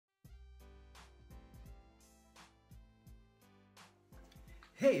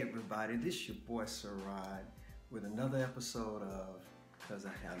Hey everybody, this is your boy Sarad with another episode of Cause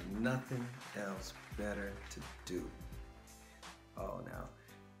I Have Nothing Else Better to Do. Oh, now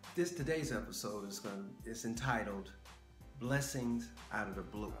today's episode is entitled Blessings Out of the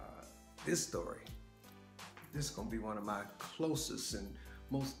Blue. This is gonna be one of my closest and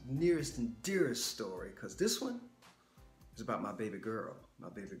most nearest and dearest story, cause this one is about my baby girl.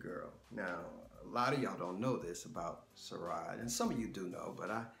 Now, a lot of y'all don't know this about Sarad, and some of you do know,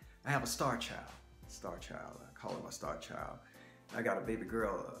 but I have a star child. I call her my star child. I got a baby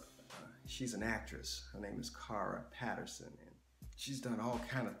girl. She's an actress. Her name is Cara Patterson, and she's done all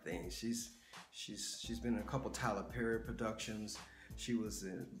kind of things. She's been in a couple Tyler Perry productions. She was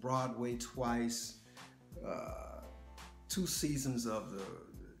in Broadway twice, 2 seasons of the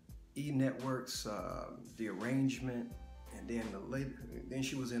E! Network's The Arrangement. And then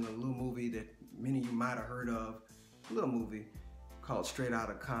she was in a little movie that many of you might have heard of, a little movie called Straight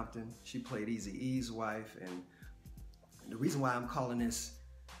Outta Compton. She played Eazy-E's wife, and the reason why I'm calling this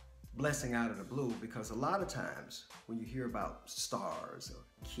Blessing Out of the Blue, because a lot of times when you hear about stars or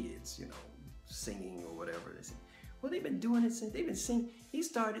kids, you know, singing or whatever, they say, well, they've been doing it since they've been singing. He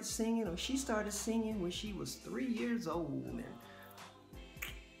started singing or she started singing when she was 3 years old. And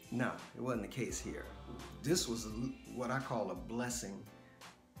no, it wasn't the case here. This was what I call a blessing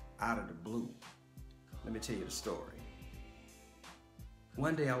out of the blue. Let me tell you the story.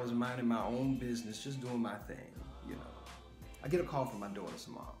 One day I was minding my own business, just doing my thing, you know. I get a call from my daughter's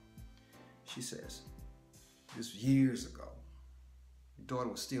mom. She says, this was years ago. Your daughter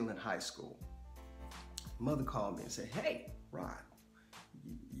was still in high school. Mother called me and said, hey, Rod,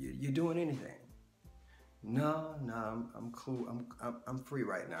 you doing anything? No, I'm cool. I'm free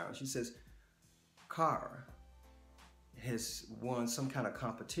right now. She says, Cara has won some kind of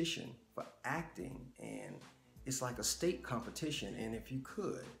competition for acting, and it's like a state competition. And if you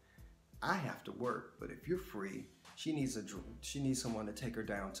could, I have to work, but if you're free, she needs someone to take her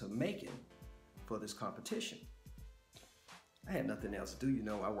down to Macon for this competition. I had nothing else to do. You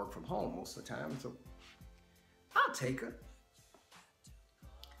know, I work from home most of the time, so I'll take her.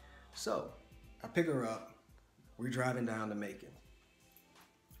 So I pick her up. We're driving down to Macon.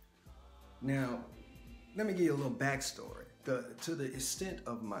 Now, let me give you a little backstory. To the extent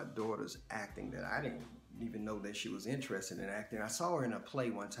of my daughter's acting, that I didn't even know that she was interested in acting. I saw her in a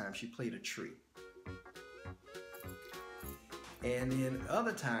play one time. She played a tree. And then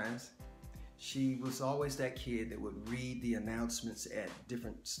other times, she was always that kid that would read the announcements at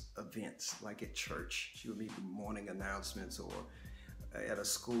different events, like at church. She would read the morning announcements, or at a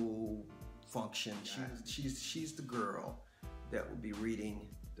school function. She's the girl that would be reading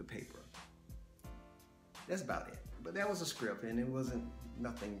the paper. That's about it. But that was a script, and it wasn't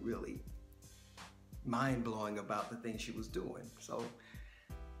nothing really mind-blowing about the things she was doing. So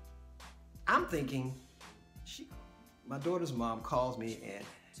I'm thinking, my daughter's mom calls me and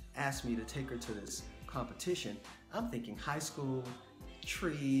asks me to take her to this competition. I'm thinking high school,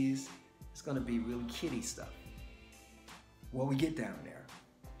 trees, it's gonna be really kiddie stuff. Well, we get down there.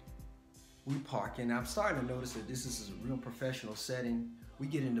 We park, and I'm starting to notice that this is a real professional setting. We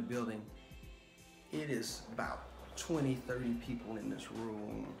get in the building. It is about 20, 30 people in this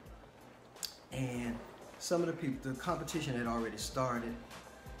room. And some of the people, the competition had already started.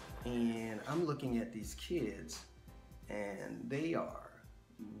 And I'm looking at these kids, and they are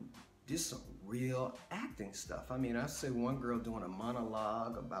just some real acting stuff. I mean, I see one girl doing a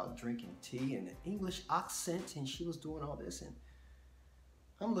monologue about drinking tea in an English accent, and she was doing all this. And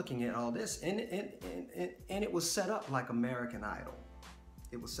I'm looking at all this, and it was set up like American Idol.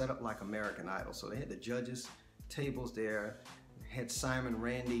 It was set up like American Idol. So they had the judges' tables there, had Simon,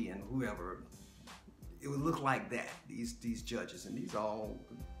 Randy, and whoever. It would look like that, these judges, and these all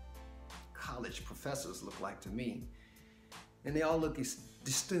college professors look like to me. And they all look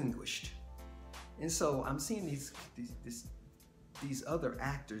distinguished. And so I'm seeing these other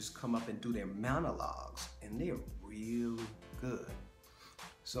actors come up and do their monologues, and they're really good.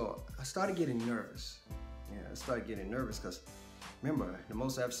 So I started getting nervous. Yeah, I started getting nervous because, remember, the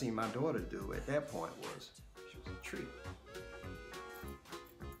most I've seen my daughter do at that point was she was a tree.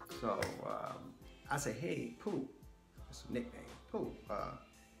 So I say, hey, Pooh, that's a nickname, Pooh,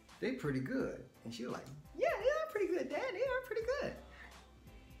 they pretty good. And she was like, yeah, they are pretty good, Dad, they are pretty good.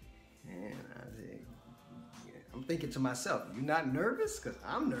 And I say, yeah. I'm thinking to myself, you not nervous? Because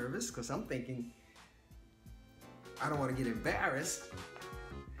I'm nervous, because I'm thinking, I don't want to get embarrassed.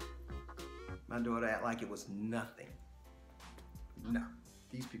 My daughter acted like it was nothing. No,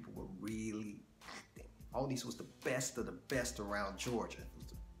 these people were really acting. All these was the best of the best around Georgia. It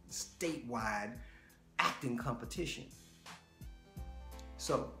was a statewide acting competition.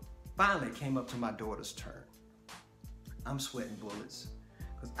 So finally it came up to my daughter's turn. I'm sweating bullets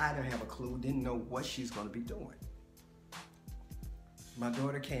because I didn't have a clue, didn't know what she's going to be doing. My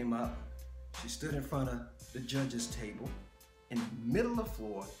daughter came up. She stood in front of the judge's table in the middle of the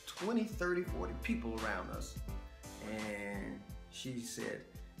floor, 20, 30, 40 people around us. And she said,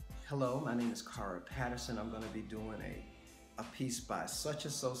 "Hello, my name is Cara Patterson. I'm going to be doing a piece by such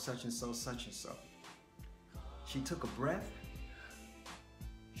and so, such and so, such and so." She took a breath.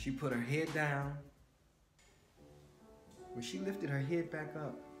 She put her head down. When she lifted her head back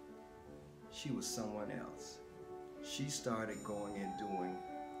up, she was someone else. She started going and doing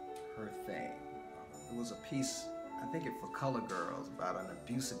her thing. It was a piece, I think it for Color Girls, about an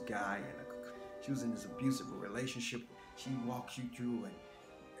abusive guy, and she was in this abusive relationship. She walks you through, and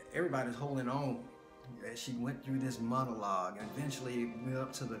everybody's holding on as she went through this monologue, and eventually it went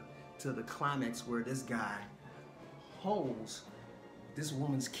up to the climax where this guy holds this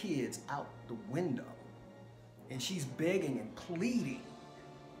woman's kids out the window, and she's begging and pleading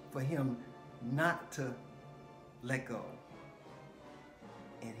for him not to let go.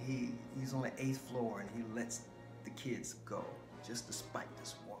 And he's on the 8th floor, and he lets the kids go just to spite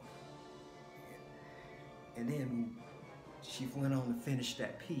this woman. And then she went on to finish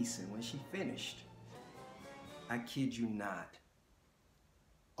that piece, and when she finished, I kid you not,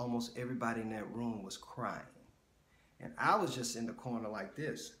 almost everybody in that room was crying. And I was just in the corner like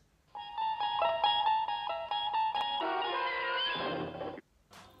this.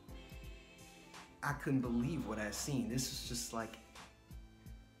 I couldn't believe what I'd seen. This was just like,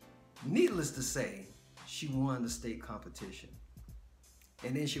 needless to say, she won the state competition.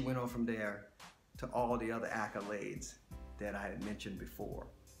 And then she went on from there to all the other accolades that I had mentioned before.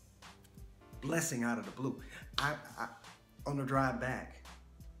 Blessing out of the blue. I on the drive back,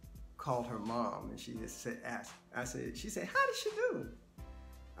 called her mom, and she just said, she said, "How did she do?"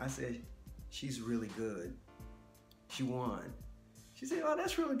 I said, "She's really good. She won." She said, "Oh,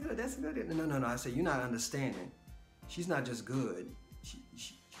 that's really good. That's good." No. I said, "You're not understanding. She's not just good.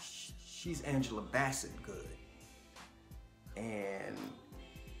 She's Angela Bassett good." And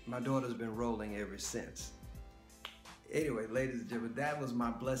my daughter's been rolling ever since. Anyway, ladies and gentlemen, that was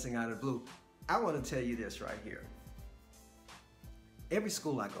my blessing out of the blue. I want to tell you this right here. Every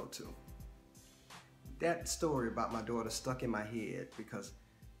school I go to, that story about my daughter stuck in my head, because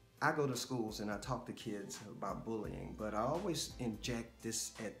I go to schools and I talk to kids about bullying, but I always inject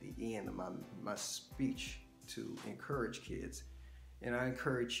this at the end of my speech to encourage kids. And I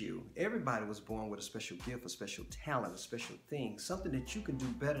encourage you, everybody was born with a special gift, a special talent, a special thing, something that you can do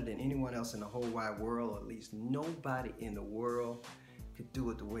better than anyone else in the whole wide world. At least nobody in the world could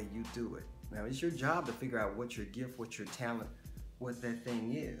do it the way you do it. Now, it's your job to figure out what your gift, what your talent, what that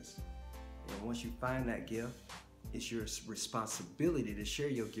thing is. And once you find that gift, it's your responsibility to share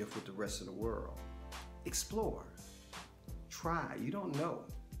your gift with the rest of the world. Explore. Try. You don't know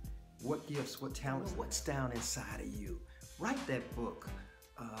what gifts, what talents, what's down inside of you. Write that book.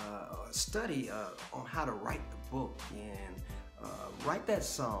 Study on how to write the book, and write that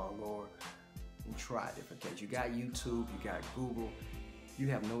song, and try different things. You got YouTube, you got Google. You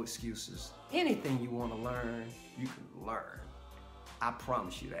have no excuses. Anything you want to learn, you can learn. I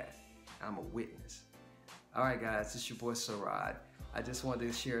promise you that. I'm a witness. All right, guys, it's your boy Sarad. I just wanted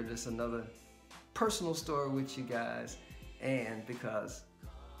to share just another personal story with you guys, and because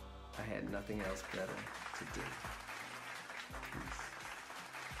I had nothing else better to do.